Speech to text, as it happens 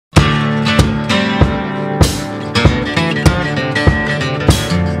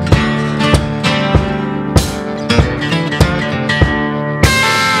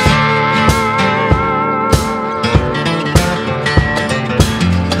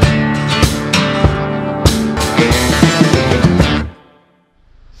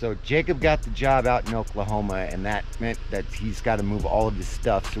So Jacob got the job out in Oklahoma, and that meant that he's got to move all of his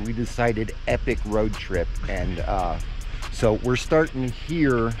stuff. So we decided epic road trip, and so we're starting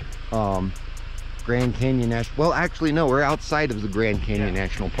here, Grand Canyon National. Well, actually, no, we're outside of the Grand Canyon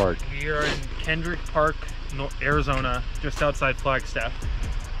National Park. We are in Kendrick Park, Arizona, just outside Flagstaff.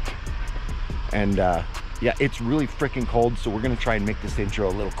 And yeah, it's really freaking cold, so we're gonna try and make this intro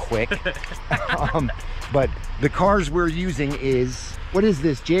a little quick. But the cars we're using is, what is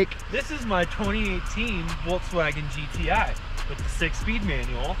this, Jake? This is my 2018 Volkswagen GTI with the 6-speed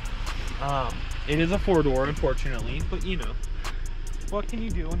manual. It is a 4-door, unfortunately, but you know, what can you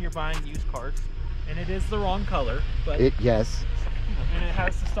do when you're buying used cars? And it is the wrong color, but yes. And it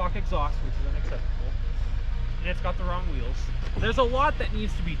has the stock exhaust, which is unacceptable. And it's got the wrong wheels. There's a lot that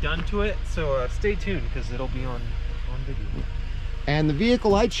needs to be done to it, so stay tuned because it'll be on video. And the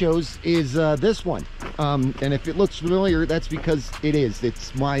vehicle I chose is this one. And if it looks familiar, that's because it is.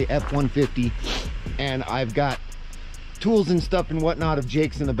 It's my F-150, and I've got tools and stuff and whatnot of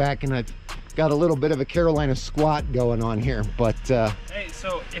Jake's in the back, and I've got a little bit of a Carolina squat going on here. But hey,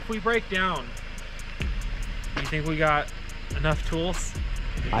 so if we break down, you think we got enough tools?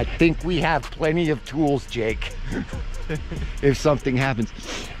 I think we have plenty of tools, Jake. If something happens.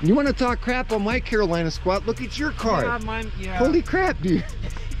 You want to talk crap on my Carolina squat? Look at your car. Yeah, mine, yeah. Holy crap, dude.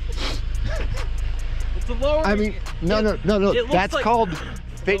 It's a lower. I mean, no. That's like called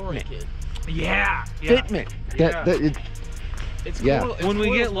fitment. Yeah. Fitment. It's cool. When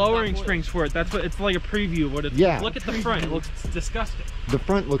we get lowering springs for it, that's what it's like, a preview of what it's. Yeah. Look at the front. It looks disgusting. The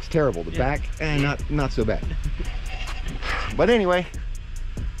front looks terrible. The back, not so bad. But anyway,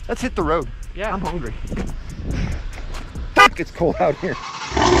 let's hit the road. Yeah. I'm hungry. Fuck, it's cold out here.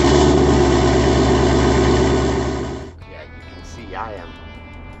 Yeah, you can see I am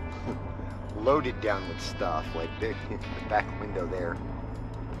loaded down with stuff, like the back window there.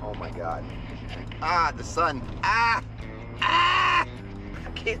 Oh my God. Ah, the sun. Ah! I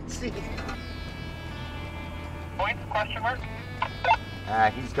can't see. Points, question mark?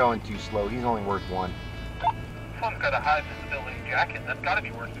 He's going too slow. He's only worth 1. This one's got a high visibility jacket. That's got to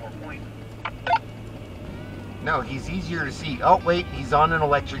be worth 4 points. No, he's easier to see. Oh, wait, he's on an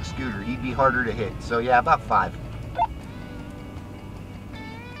electric scooter. He'd be harder to hit. So, yeah, about 5.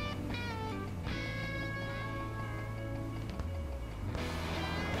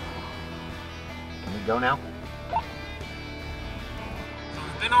 Can we go now? So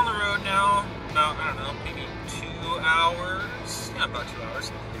we've been on the road now about, I don't know, maybe 2 hours. Yeah, about 2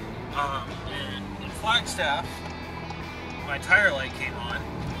 hours. And in Flagstaff, my tire light came on.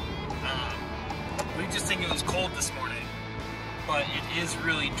 We just think it was cold this morning, but it is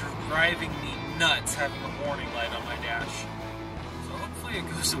really driving me nuts having a warning light on my dash. So hopefully it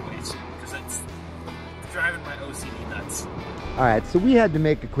goes away soon, because it's driving my OCD nuts. Alright, so we had to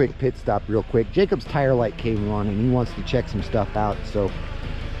make a quick pit stop real quick. Jacob's tire light came on and he wants to check some stuff out, so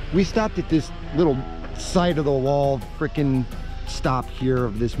we stopped at this little side of the wall freaking stop here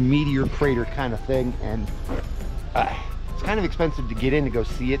of this meteor crater kind of thing, and it's kind of expensive to get in to go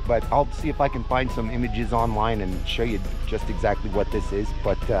see it, but I'll see if I can find some images online and show you just exactly what this is.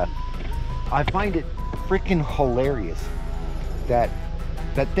 But I find it freaking hilarious that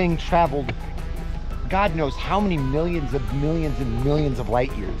that thing traveled God knows how many millions and millions of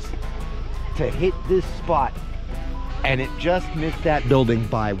light years to hit this spot, and it just missed that building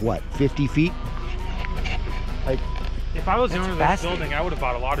by what, 50 feet? Like, if I was the owner of this building, I would have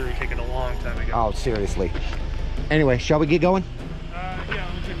bought a lottery ticket a long time ago. Oh, seriously. Anyway, shall we get going? Yeah, let me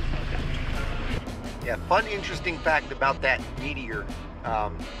check this out. Yeah, fun, interesting fact about that meteor.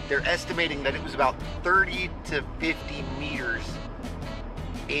 They're estimating that it was about 30 to 50 meters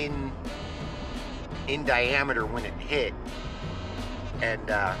in diameter when it hit. And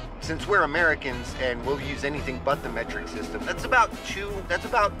since we're Americans and we'll use anything but the metric system, that's about two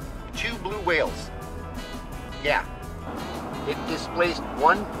blue whales. Yeah. It displaced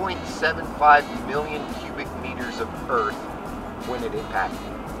 1.75 million cubic meters of earth when it impacted.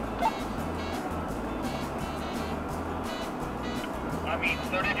 I mean,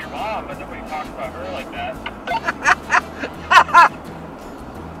 so did your mom, but nobody talks about her like that.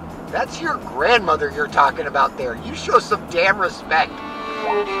 That's your grandmother you're talking about there. You show some damn respect.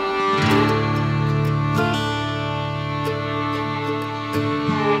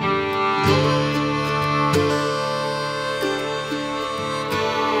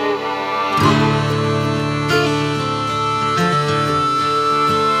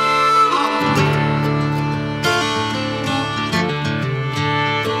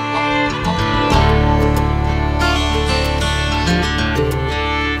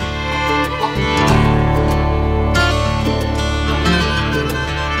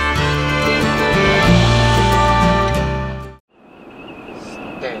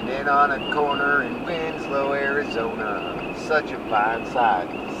 on a corner in Winslow, Arizona. Such a fine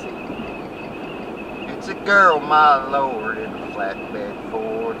sight to see. It's a girl, my lord, in a flatbed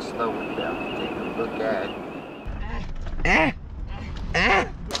Ford. Slow it down, take a look at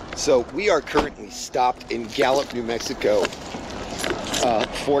it. So we are currently stopped in Gallup, New Mexico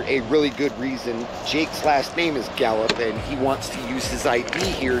for a really good reason. Jake's last name is Gallup, and he wants to use his ID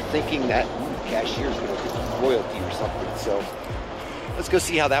here, thinking that cashier's going to give royalty or something. So let's go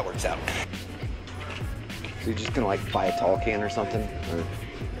see how that works out. So you're just going to like buy a tall can or something? Or?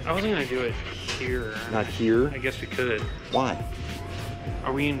 I wasn't going to do it here. Not here? I guess we could. Why?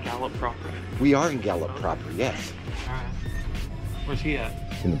 Are we in Gallup proper? We are in Gallup proper, yes. All right. Where's he at?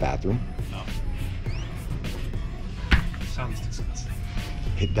 In the bathroom. No. Sounds disgusting.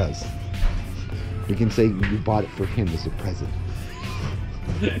 It does. We can say you bought it for him as a present.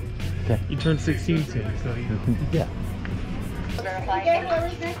 Okay. You turned 16 soon, so you know. Yeah.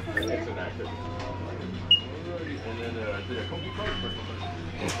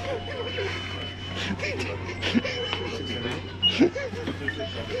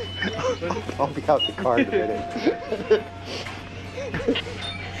 I'll be out the car in a minute.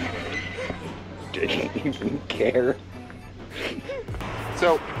 Didn't even care.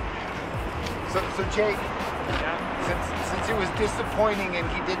 So Jake, since it was disappointing and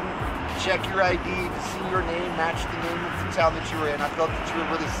he didn't check your ID to see your name match the name of the town that you were in, I felt that you were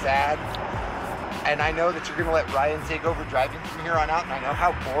really sad. And I know that you're gonna let Ryan take over driving from here on out, and I know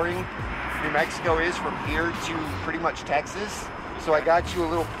how boring New Mexico is from here to pretty much Texas. So I got you a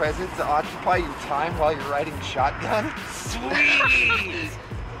little present to occupy your time while you're riding shotgun. Sweet!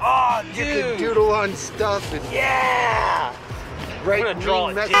 Oh, dude! You can doodle on stuff and yeah! Right, I'm gonna draw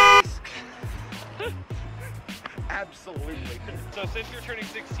it. Absolutely. So since you're turning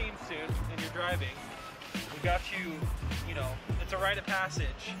 16 soon and you're driving, we got you, you know, it's a rite of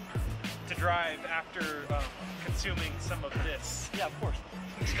passage to drive after consuming some of this. Yeah, of course.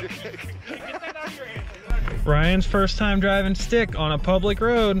 Get that out of your hands. Ryan's first time driving stick on a public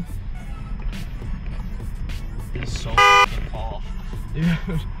road. It's so fucking off. Dude.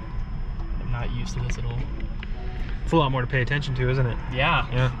 I'm not used to this at all. It's a lot more to pay attention to, isn't it? Yeah.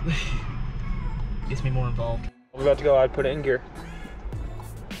 Yeah. Gets me more involved. We're about to go, I'd put it in gear.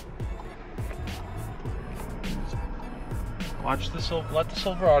 Watch the let the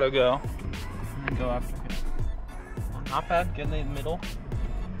Silverado go. And then go after it. Well, not bad, getting in the middle.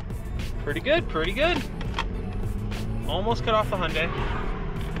 Pretty good, pretty good. Almost cut off the Hyundai.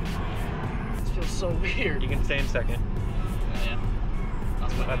 This feels so weird. You can stay in second. Yeah.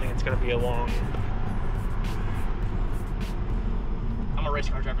 That's what I think it's gonna be a long. I'm a race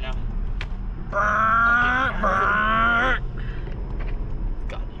car driver now.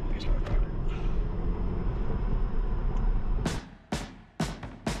 God, you race car driver.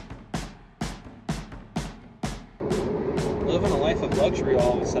 living a life of luxury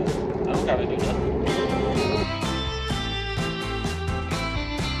all of a sudden. I don't gotta do nothing.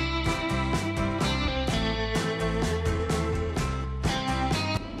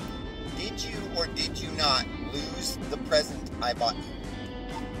 Did you or did you not lose the present I bought you?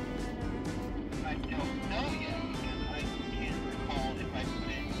 I don't know yet because I can't recall if I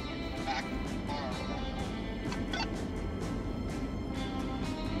put it in the back of the car or not.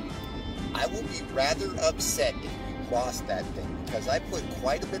 I will be rather upset if you lost that thing because I put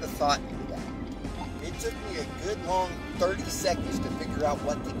quite a bit of thought into that. It took me a good long 30 seconds to figure out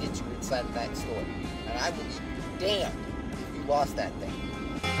what to get you inside of that store. And I will be damned if you lost that thing.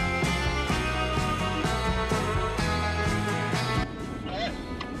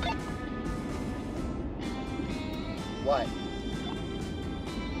 What?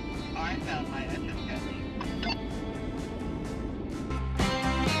 I found my engine catch.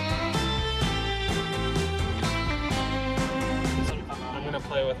 I'm gonna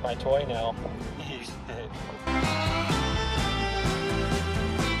play with my toy now.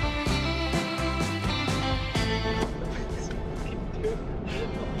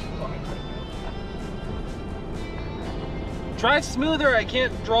 Try smoother, I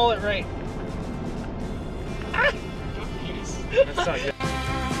can't draw it right. Ah! That's not good.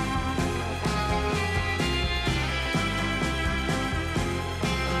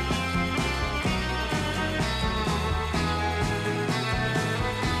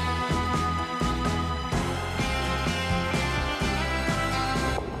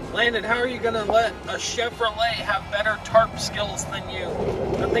 Landon, how are you gonna let a Chevrolet have better tarp skills than you?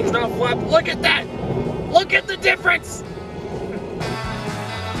 That thing's not flap. Look at that! Look at the difference!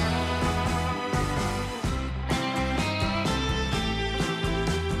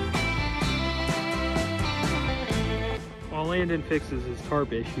 Well, Landon fixes his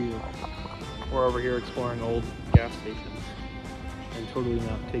tarp issue, we're over here exploring old gas stations and totally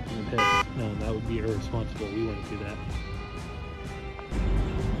not taking the piss. No, that would be irresponsible. We wouldn't do that.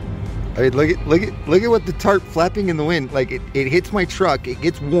 I mean, look at what the tarp flapping in the wind. Like it hits my truck, it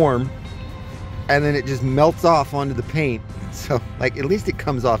gets warm, and then it just melts off onto the paint. So like at least it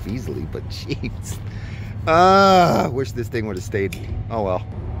comes off easily, but jeez. Wish this thing would have stayed. Oh well.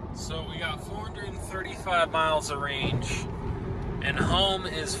 So we got 435 miles of range, and home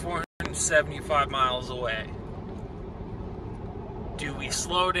is 475 miles away. Do we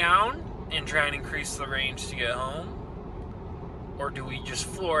slow down and try and increase the range to get home? Or do we just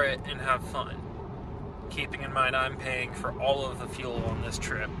floor it and have fun? Keeping in mind I'm paying for all of the fuel on this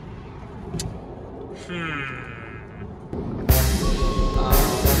trip.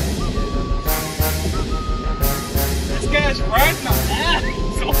 This guy's riding on that.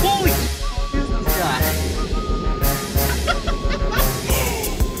 Holy shit, is this guy?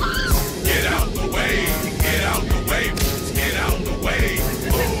 Get out the way, get out the way, get out the way.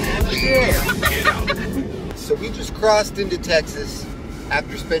 Get out. So we just crossed into Texas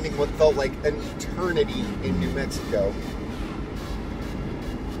after spending what felt like an eternity in New Mexico.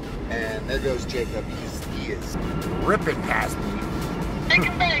 And there goes Jacob. He is ripping past me. Take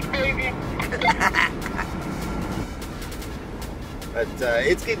it back, baby. But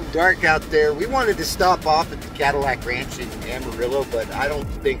it's getting dark out there. We wanted to stop off at the Cadillac Ranch in Amarillo, but I don't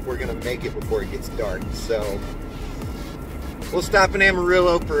think we're gonna make it before it gets dark. So we'll stop in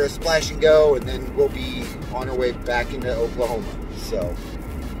Amarillo for a splash and go, and then we'll be on our way back into Oklahoma. So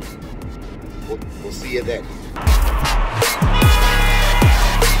we'll see you then.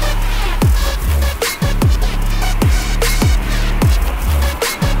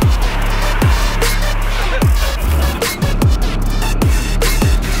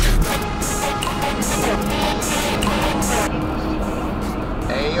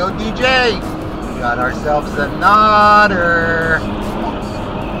 Hey, yo, DJ, we got ourselves a nodder.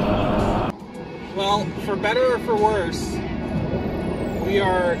 Well, for better or for worse, we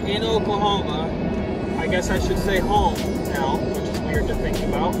are in Oklahoma. I guess I should say home now, which is weird to think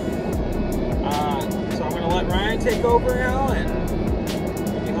about. So I'm going to let Ryan take over now, and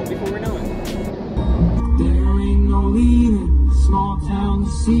we'll be home before we know it. There ain't no leaving, small town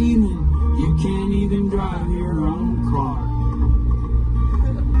deceiving. You can't even drive your own car.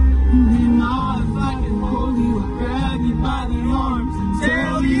 And now if I can hold you and grab you by the arms and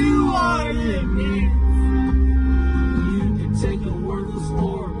tell you what it means. You can take a worthless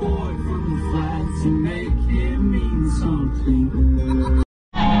poor boy from the flats and make him mean something.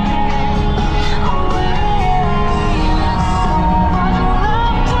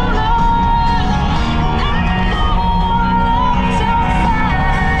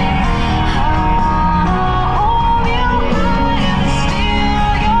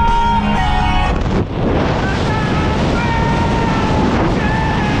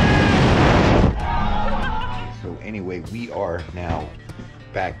 We are now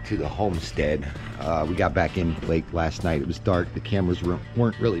back to the homestead. We got back in late last night. It was dark. The cameras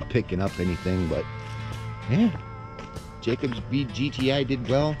weren't really picking up anything, but yeah. Jacob's B GTI did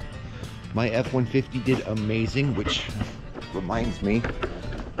well. My F-150 did amazing, which reminds me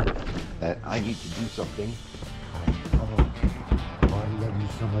that I need to do something. Oh, I love you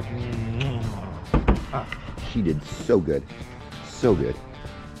so much. She did so good. So good.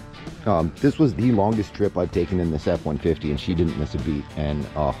 This was the longest trip I've taken in this F-150, and she didn't miss a beat, and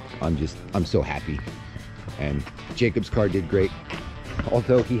I'm so happy. And Jacob's car did great,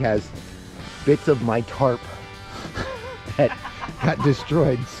 although he has bits of my tarp that got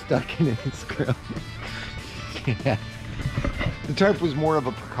destroyed, stuck in his grill. Yeah. The tarp was more of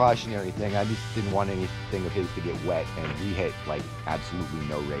a precautionary thing. I just didn't want anything of his to get wet, and we hit like absolutely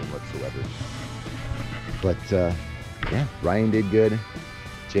no rain whatsoever. But yeah, Ryan did good.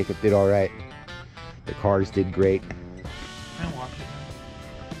 Jacob did all right. The cars did great. I'll watch it.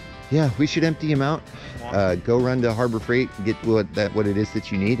 Yeah, we should empty him out. Go run to Harbor Freight, get what it is that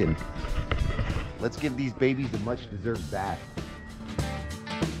you need, and let's give these babies a much-deserved bath.